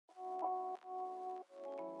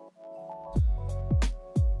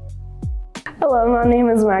Hello, my name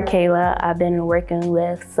is Markayla. I've been working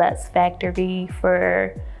with Sets Factory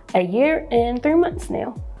for a year and 3 months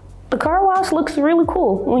now. The car wash looks really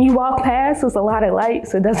cool. When you walk past, there's a lot of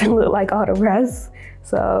lights. It doesn't look like all the rest.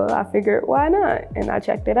 So I figured, why not? And I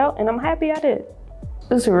checked it out and I'm happy I did.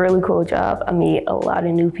 It's a really cool job. I meet a lot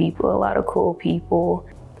of new people, a lot of cool people.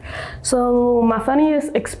 So my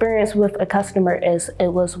funniest experience with a customer is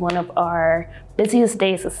it was one of our busiest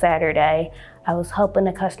days of Saturday. I was helping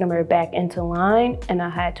a customer back into line and I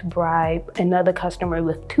had to bribe another customer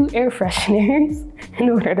with 2 air fresheners in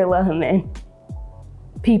order to let him in.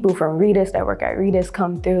 People from Rita's that work at Rita's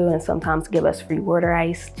come through and sometimes give us free water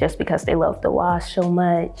ice just because they love the wash so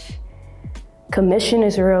much. Commission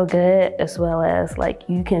is real good, as well as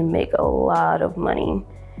you can make a lot of money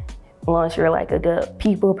as long as you're a good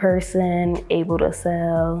people person, able to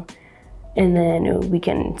sell. And then we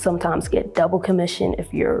can sometimes get double commission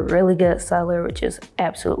if you're a really good seller, which is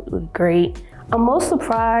absolutely great. I'm most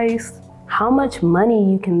surprised how much money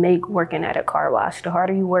you can make working at a car wash. The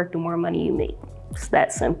harder you work, the more money you make. It's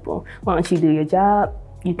that simple. As long as you do your job,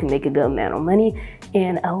 you can make a good amount of money.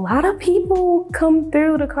 And a lot of people come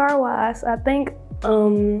through the car wash. I think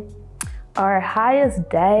our highest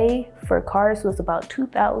day for cars was about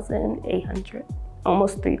 2,800,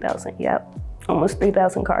 almost 3,000, yep. Almost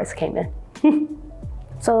 3,000 cars came in.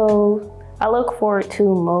 So I look forward to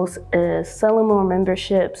most is selling more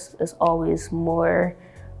memberships. Is always more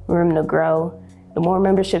room to grow. The more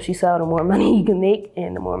memberships you sell, the more money you can make,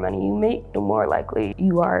 and the more money you make, the more likely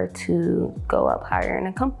you are to go up higher in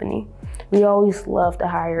a company. We always love to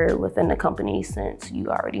hire within the company since you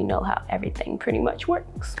already know how everything pretty much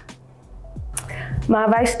works. My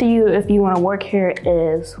advice to you if you want to work here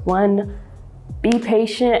is 1, be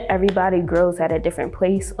patient. Everybody grows at a different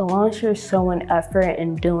pace. As long as you're showing effort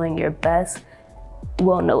and doing your best,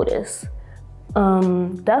 we'll notice.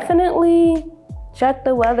 Definitely check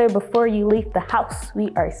the weather before you leave the house.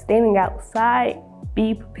 We are standing outside.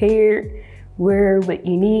 Be prepared, wear what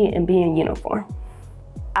you need, and be in uniform.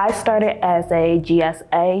 I started as a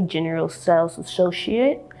GSA, General Sales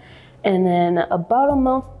Associate, and then about a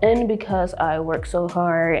month in, because I work so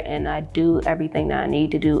hard and I do everything that I need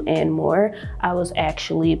to do and more, I was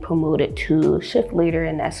actually promoted to shift leader,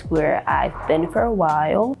 and that's where I've been for a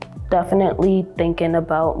while. Definitely thinking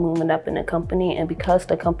about moving up in the company, and because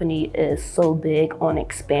the company is so big on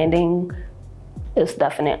expanding, it's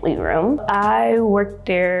definitely room. I worked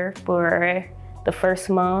there for the first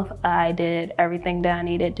month. I did everything that I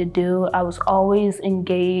needed to do. I was always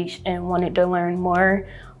engaged and wanted to learn more,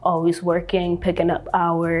 always working, picking up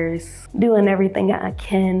hours, doing everything I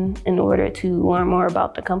can in order to learn more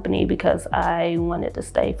about the company because I wanted to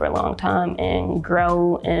stay for a long time and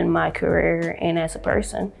grow in my career and as a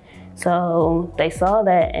person. So they saw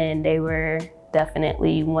that and they were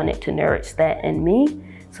definitely wanted to nourish that in me.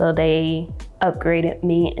 So they upgraded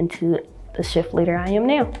me into the shift leader I am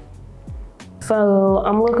now. So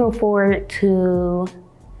I'm looking forward to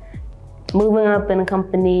moving up in a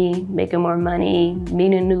company, making more money,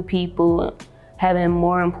 meeting new people, having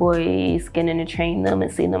more employees, getting to train them and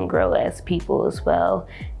see them grow as people as well,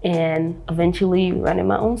 and eventually running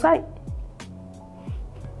my own site.